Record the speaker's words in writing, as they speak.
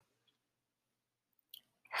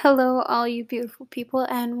Hello, all you beautiful people,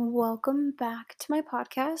 and welcome back to my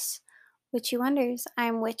podcast, Witchy Wonders.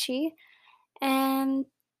 I'm Witchy, and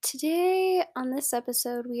today on this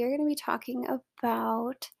episode, we are going to be talking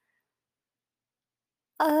about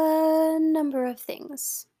a number of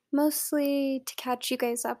things, mostly to catch you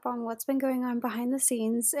guys up on what's been going on behind the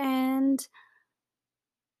scenes and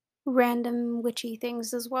random witchy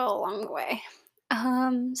things as well along the way.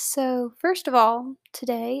 So first of all,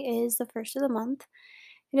 today is the first of the month.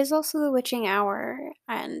 It is also the witching hour,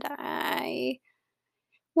 and I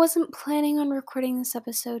wasn't planning on recording this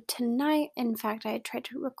episode tonight. In fact, I had tried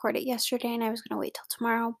to record it yesterday and I was going to wait till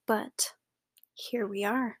tomorrow, but here we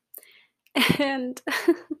are. And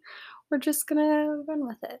we're just going to run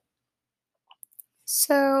with it.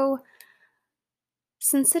 So,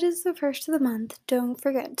 since it is the first of the month, don't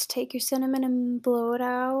forget to take your cinnamon and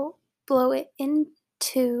blow it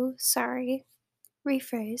into, sorry,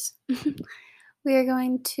 rephrase. We are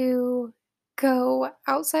going to go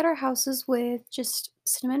outside our houses with just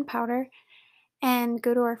cinnamon powder and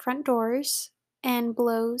go to our front doors and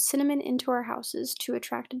blow cinnamon into our houses to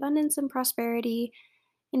attract abundance and prosperity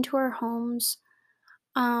into our homes.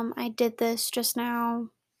 I did this just now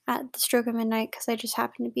at the stroke of midnight because I just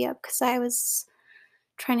happened to be up because I was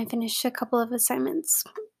trying to finish a couple of assignments.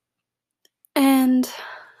 And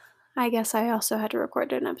I guess I also had to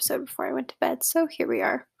record an episode before I went to bed, so here we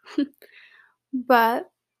are. But,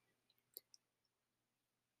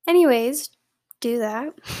 anyways, do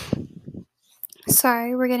that.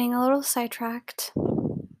 Sorry, we're getting a little sidetracked.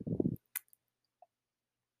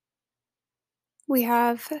 We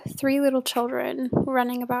have 3 little children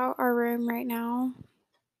running about our room right now.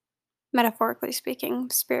 Metaphorically speaking,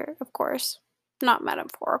 spirit, of course, not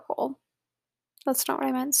metaphorical. That's not what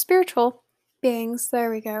I meant. Spiritual beings, there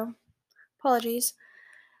we go. Apologies.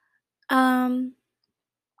 Um,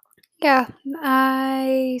 yeah,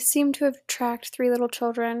 I seem to have tracked 3 little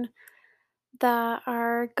children that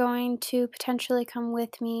are going to potentially come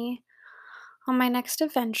with me on my next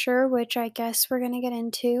adventure, which I guess we're gonna get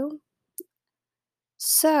into.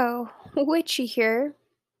 So, Witchy here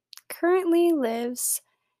currently lives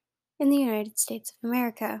in the United States of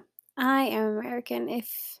America. I am American,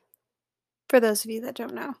 if for those of you that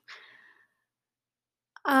don't know.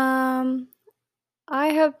 Um, I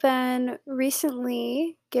have been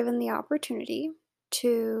recently given the opportunity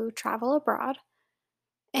to travel abroad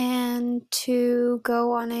and to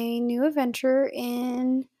go on a new adventure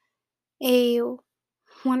in a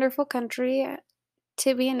wonderful country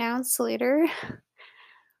to be announced later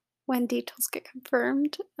when details get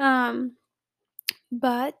confirmed.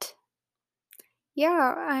 But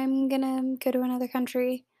yeah, I'm gonna go to another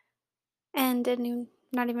country and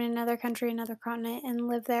not even another country, another continent, and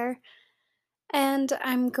live there. And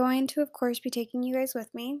I'm going to, of course, be taking you guys with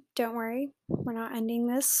me. Don't worry, we're not ending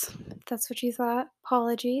this. If that's what you thought.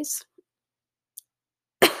 Apologies.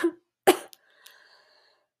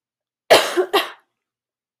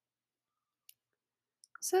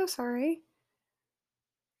 So sorry.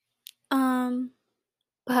 Um,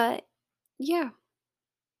 but yeah,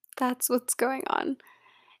 that's what's going on.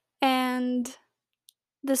 And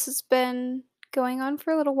this has been going on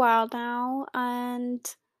for a little while now, and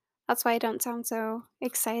that's why I don't sound so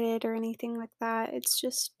excited or anything like that. It's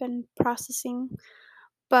just been processing.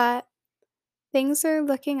 But things are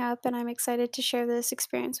looking up, and I'm excited to share this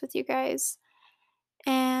experience with you guys.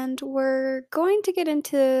 And we're going to get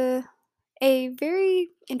into a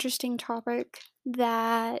very interesting topic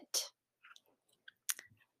that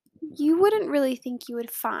you wouldn't really think you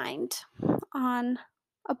would find on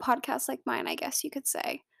a podcast like mine, I guess you could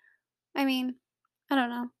say. I mean, I don't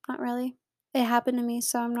know, not really. It happened to me,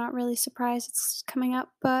 so I'm not really surprised it's coming up,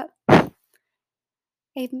 but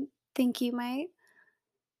I think you might.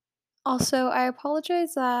 Also, I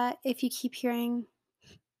apologize that if you keep hearing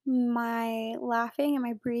my laughing and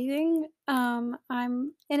my breathing, I'm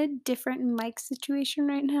in a different mic situation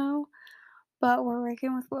right now, but we're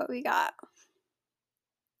working with what we got.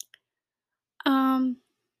 Um,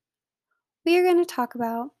 we are going to talk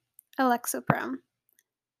about Alexapram.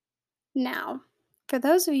 Now, for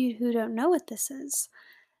those of you who don't know what this is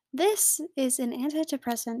an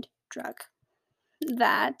antidepressant drug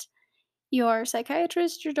that your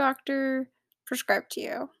psychiatrist, your doctor prescribed to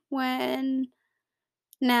you.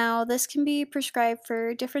 Now, this can be prescribed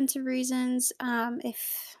for different reasons.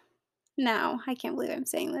 If now, I can't believe I'm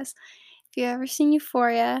saying this. If you've ever seen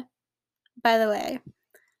Euphoria, by the way,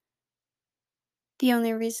 the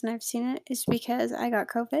only reason I've seen it is because I got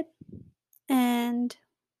COVID and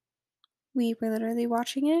we were literally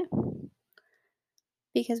watching it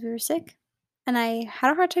because we were sick. And I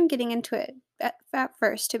had a hard time getting into it at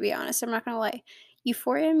first, to be honest. I'm not going to lie.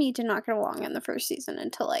 Euphoria and me did not get along in the first season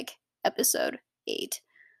until like episode 8.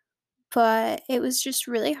 But it was just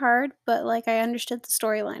really hard, but like I understood the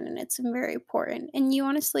storyline and it's very important. And you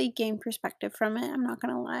honestly gain perspective from it, I'm not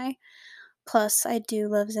gonna lie. Plus, I do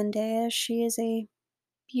love Zendaya. She is a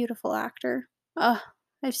beautiful actor. Ugh,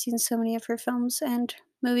 I've seen so many of her films and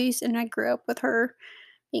movies, and I grew up with her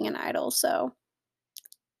being an idol, so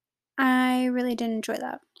I really did enjoy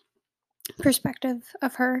that perspective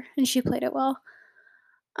of her, and she played it well.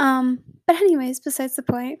 But anyways, besides the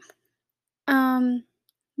point, um,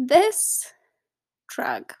 this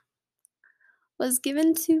drug was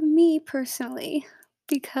given to me personally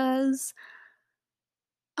because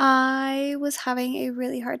I was having a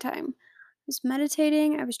really hard time. I was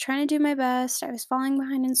meditating, I was trying to do my best, I was falling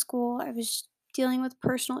behind in school, I was dealing with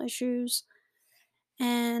personal issues,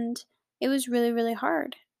 and it was really, really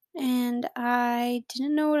hard. And I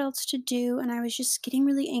didn't know what else to do, and I was just getting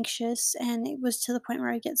really anxious. And it was to the point where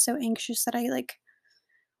I get so anxious that I like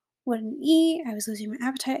wouldn't eat, I was losing my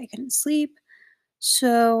appetite, I couldn't sleep.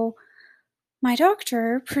 So my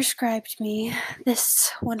doctor prescribed me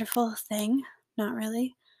this wonderful thing, not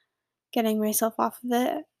really, getting myself off of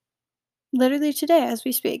it literally today as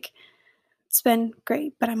we speak. It's been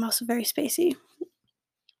great, but I'm also very spacey.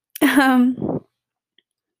 Um,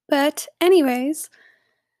 but anyways,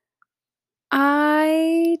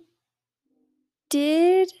 I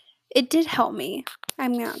did it did help me.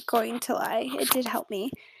 I'm not going to lie. It did help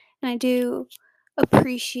me. And I do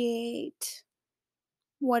appreciate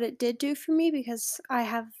what it did do for me because I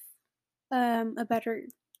have a better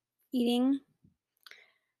eating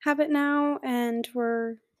habit now, and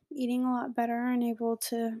we're eating a lot better and able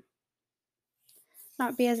to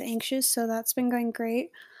not be as anxious, so that's been going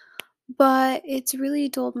great. But it's really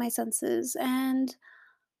dulled my senses, and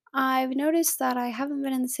I've noticed that I haven't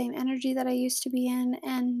been in the same energy that I used to be in,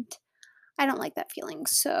 and I don't like that feeling.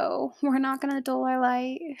 So we're not gonna dull our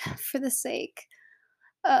light for the sake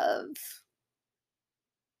of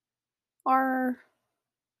our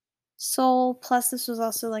soul. Plus, this was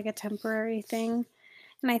also like a temporary thing.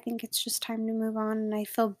 And I think it's just time to move on. And I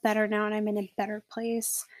feel better now and I'm in a better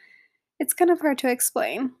place. It's kind of hard to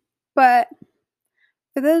explain. But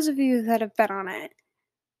for those of you that have been on it,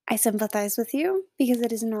 I sympathize with you because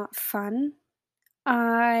it is not fun.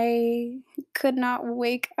 I could not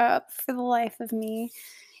wake up for the life of me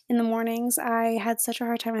in the mornings. I had such a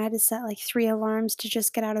hard time. I had to set like 3 alarms to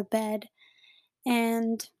just get out of bed.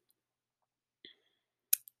 And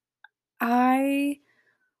I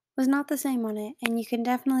was not the same on it. And you can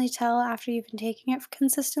definitely tell after you've been taking it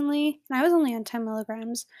consistently. And I was only on 10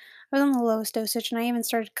 milligrams. I was on the lowest dosage, and I even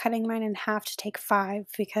started cutting mine in half to take 5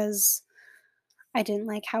 because I didn't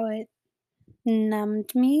like how it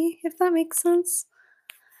numbed me, if that makes sense.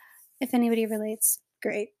 If anybody relates,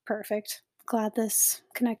 great, perfect. Glad this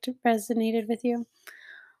connected resonated with you.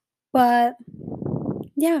 But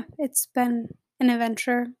yeah, it's been an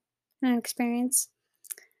adventure and an experience.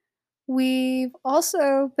 We've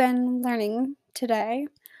also been learning today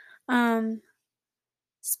um,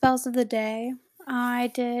 spells of the day. I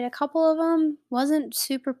did a couple of them. Wasn't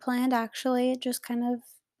super planned actually. It just kind of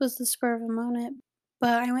was the spur of a moment.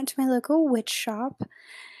 But I went to my local witch shop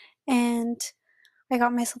and I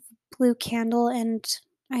got myself a blue candle, and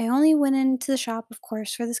I only went into the shop, of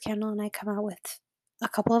course, for this candle, and I come out with a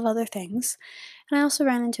couple of other things. And I also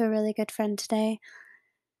ran into a really good friend today.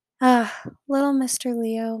 Little Mr.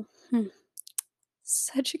 Leo.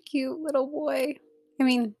 Such a cute little boy. I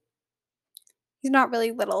mean, he's not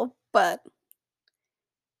really little, but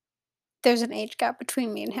there's an age gap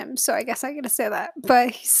between me and him, so I guess I gotta say that.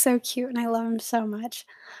 But he's so cute and I love him so much.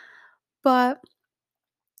 But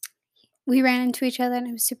we ran into each other and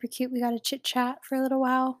it was super cute. We got to chit chat for a little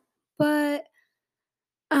while. But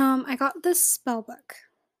I got this spell book,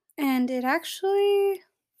 and it actually,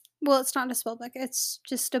 well, it's not a spell book. It's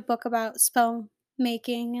just a book about spell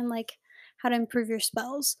making and like how to improve your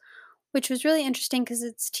spells, which was really interesting because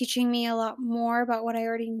it's teaching me a lot more about what I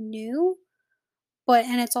already knew,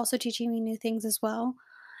 and it's also teaching me new things as well.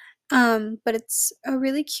 But it's a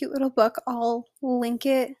really cute little book. I'll link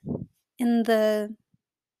it in the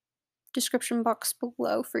description box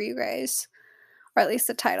below for you guys, or at least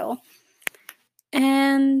the title.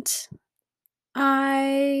 And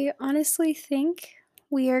I honestly think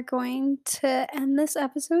we are going to end this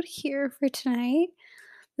episode here for tonight.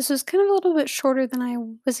 This was kind of a little bit shorter than I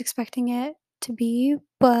was expecting it to be,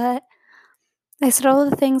 but I said all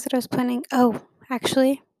the things that I was planning. Oh,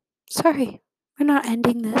 actually, sorry, we're not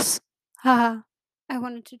ending this. Haha. I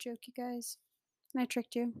wanted to joke you guys, and I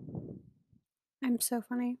tricked you. I'm so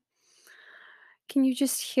funny. Can you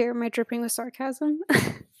just hear my dripping with sarcasm?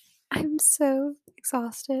 I'm so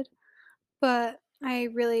exhausted, but I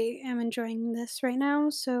really am enjoying this right now,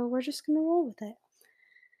 so we're just gonna roll with it.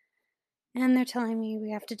 And they're telling me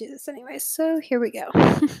we have to do this anyway, so here we go.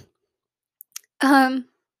 um,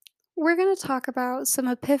 we're gonna talk about some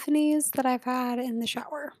epiphanies that I've had in the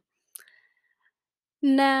shower.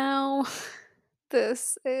 Now,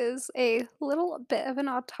 this is a little bit of an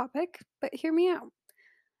odd topic, but hear me out.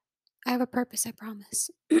 I have a purpose, I promise.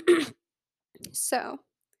 So,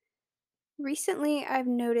 recently I've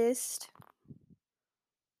noticed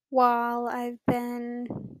while I've been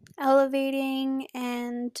elevating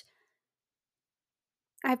and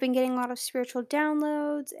I've been getting a lot of spiritual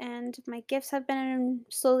downloads and my gifts have been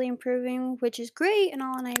slowly improving, which is great and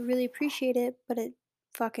all, and I really appreciate it, but it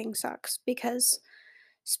fucking sucks because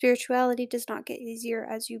spirituality does not get easier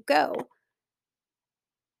as you go.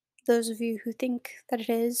 Those of you who think that it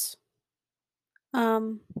is,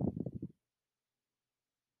 um,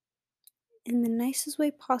 in the nicest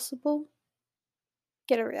way possible,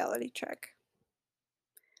 get a reality check.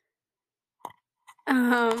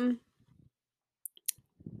 Um,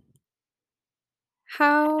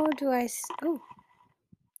 how do oh,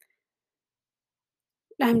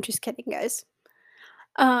 I'm just kidding, guys.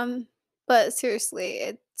 Um, but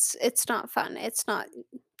seriously, it's not fun. It's not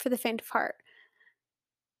for the faint of heart.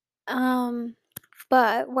 Um,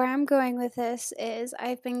 but where I'm going with this is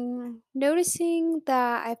I've been noticing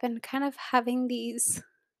that I've been kind of having these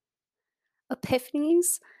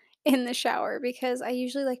epiphanies in the shower because I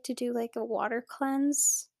usually like to do like a water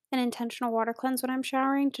cleanse, an intentional water cleanse when I'm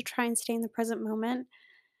showering to try and stay in the present moment.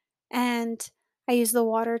 And I use the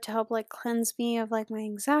water to help like cleanse me of like my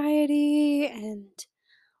anxiety and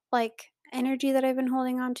like energy that I've been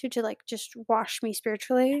holding on to like just wash me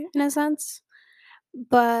spiritually in a sense.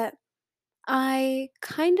 But I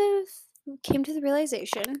kind of came to the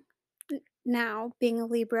realization now, being a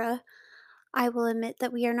Libra, I will admit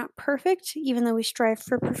that we are not perfect, even though we strive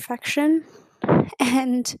for perfection.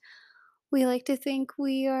 And we like to think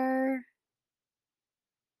we are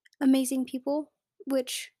amazing people,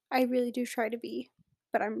 which I really do try to be,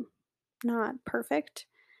 but I'm not perfect.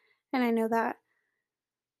 And I know that.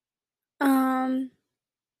 Um,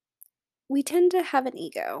 we tend to have an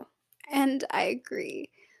ego, and I agree.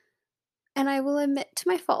 And I will admit to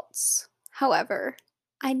my faults. However,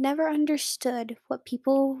 I never understood what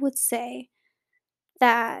people would say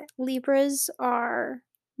that Libras are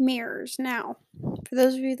mirrors. Now, for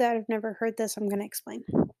those of you that have never heard this, I'm going to explain.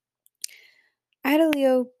 I had a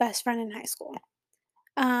Leo best friend in high school.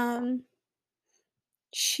 Um,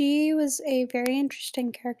 she was a very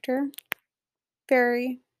interesting character,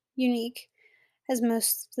 very unique, as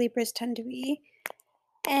most Libras tend to be.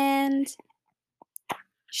 And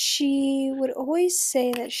she would always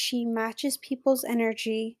say that she matches people's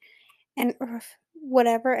energy and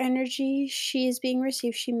whatever energy she is being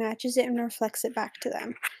received, she matches it and reflects it back to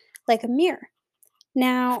them like a mirror.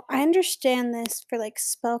 Now, I understand this for like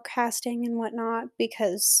spell casting and whatnot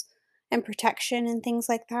because and protection and things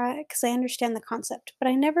like that because I understand the concept, but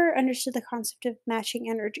I never understood the concept of matching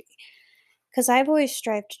energy because I've always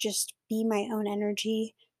strived to just be my own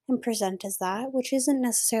energy and present as that, which isn't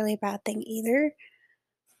necessarily a bad thing either.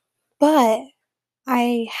 But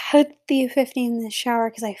I had the epiphany in the shower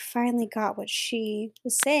because I finally got what she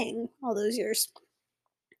was saying all those years.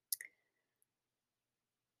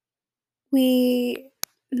 We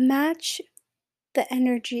match the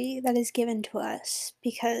energy that is given to us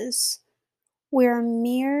because we're a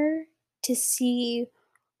mirror to see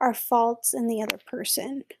our faults in the other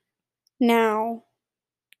person. Now,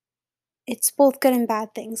 it's both good and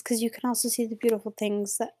bad things because you can also see the beautiful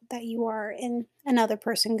things that you are in another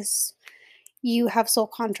person because you have soul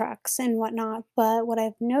contracts and whatnot. But what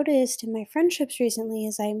I've noticed in my friendships recently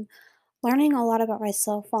is I'm learning a lot about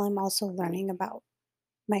myself while I'm also learning about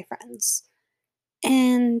my friends.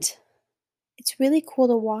 And it's really cool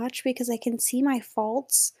to watch because I can see my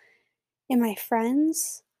faults in my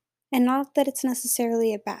friends. And not that it's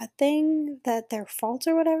necessarily a bad thing that they're faults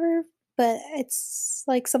or whatever, but it's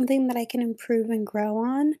like something that I can improve and grow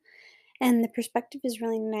on. And the perspective is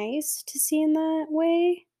really nice to see in that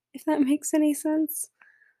way, if that makes any sense.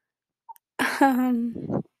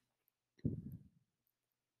 Um,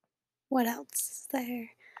 what else is there?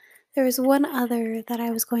 There was one other that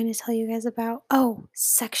I was going to tell you guys about. Oh,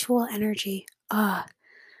 sexual energy. All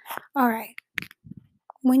right.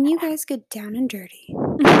 When you guys get down and dirty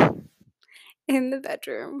in the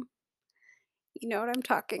bedroom, you know what I'm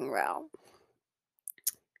talking about.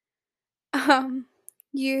 Um,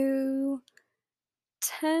 you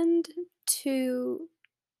tend to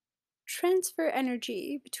transfer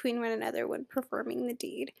energy between one another when performing the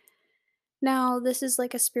deed. Now, this is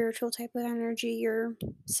like a spiritual type of energy. You're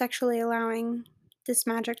sexually allowing this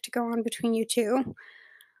magic to go on between you two.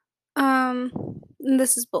 Um, and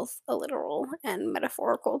this is both a literal and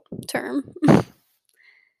metaphorical term.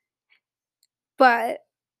 But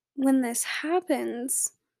when this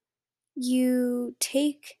happens, you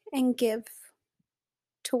take and give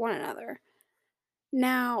to one another.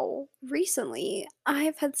 Now, recently,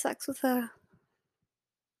 I've had sex with a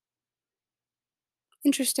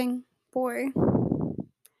interesting boy.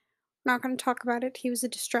 Not going to talk about it. He was a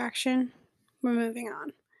distraction. We're moving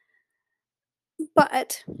on.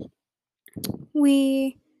 But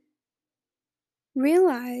we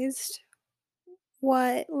realized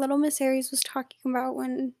what Little Miss Aries was talking about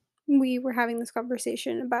when we were having this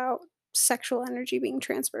conversation about sexual energy being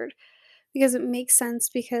transferred, because it makes sense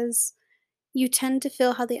because you tend to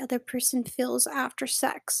feel how the other person feels after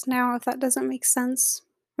sex. Now, if that doesn't make sense,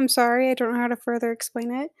 I'm sorry, I don't know how to further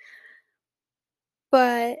explain it,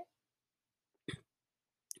 but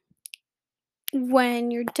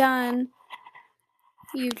when you're done,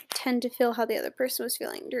 you tend to feel how the other person was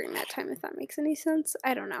feeling during that time, if that makes any sense.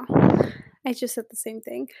 I don't know. I just said the same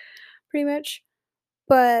thing pretty much.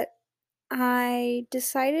 But I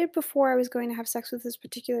decided before I was going to have sex with this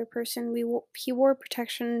particular person, he wore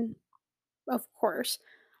protection, of course,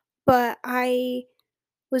 but I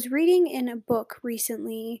was reading in a book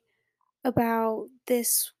recently about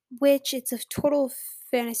this witch. It's a total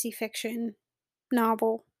fantasy fiction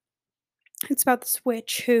novel. It's about this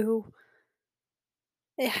witch who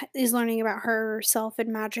is learning about herself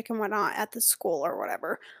and magic and whatnot at the school or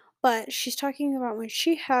whatever. But she's talking about when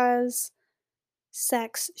she has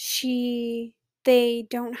sex, they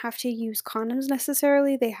don't have to use condoms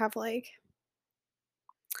necessarily. They have like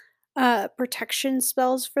protection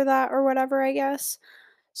spells for that or whatever, I guess.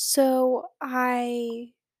 So I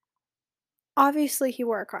obviously he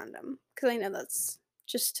wore a condom because I know that's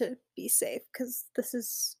just to be safe because this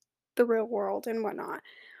is the real world and whatnot.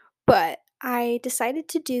 But I decided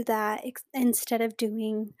to do that instead of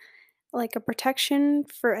doing like a protection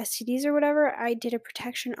for STDs or whatever. I did a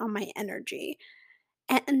protection on my energy.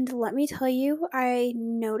 And let me tell you, I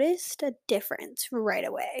noticed a difference right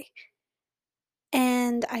away.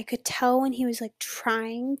 And I could tell when he was like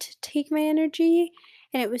trying to take my energy,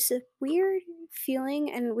 and it was a weird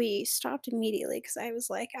feeling. And we stopped immediately because I was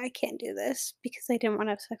like, I can't do this because I didn't want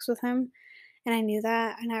to have sex with him. And I knew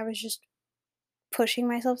that. And I was just pushing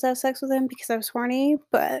myself to have sex with him because I was horny.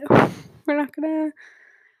 But we're not going to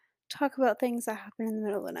talk about things that happen in the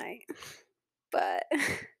middle of the night. But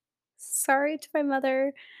sorry to my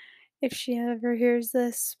mother if she ever hears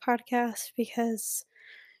this podcast because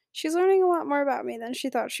she's learning a lot more about me than she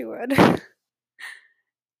thought she would.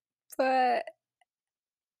 But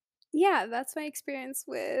yeah, that's my experience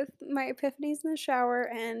with my epiphanies in the shower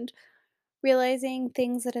and realizing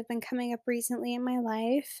things that have been coming up recently in my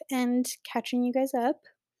life and catching you guys up.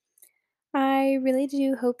 I really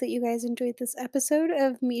do hope that you guys enjoyed this episode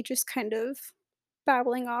of me just kind of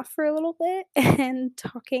babbling off for a little bit and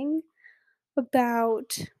talking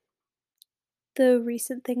about the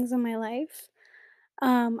recent things in my life.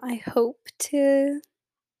 I hope to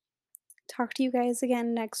talk to you guys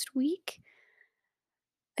again next week.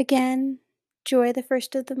 Again, joy the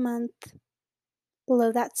first of the month.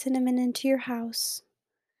 Blow that cinnamon into your house.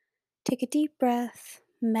 Take a deep breath.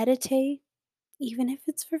 Meditate. Even if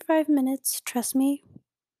it's for 5 minutes, trust me,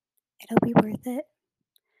 it'll be worth it.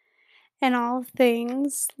 And all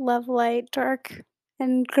things love, light, dark,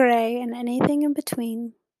 and gray, and anything in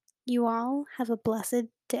between. You all have a blessed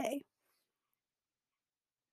day.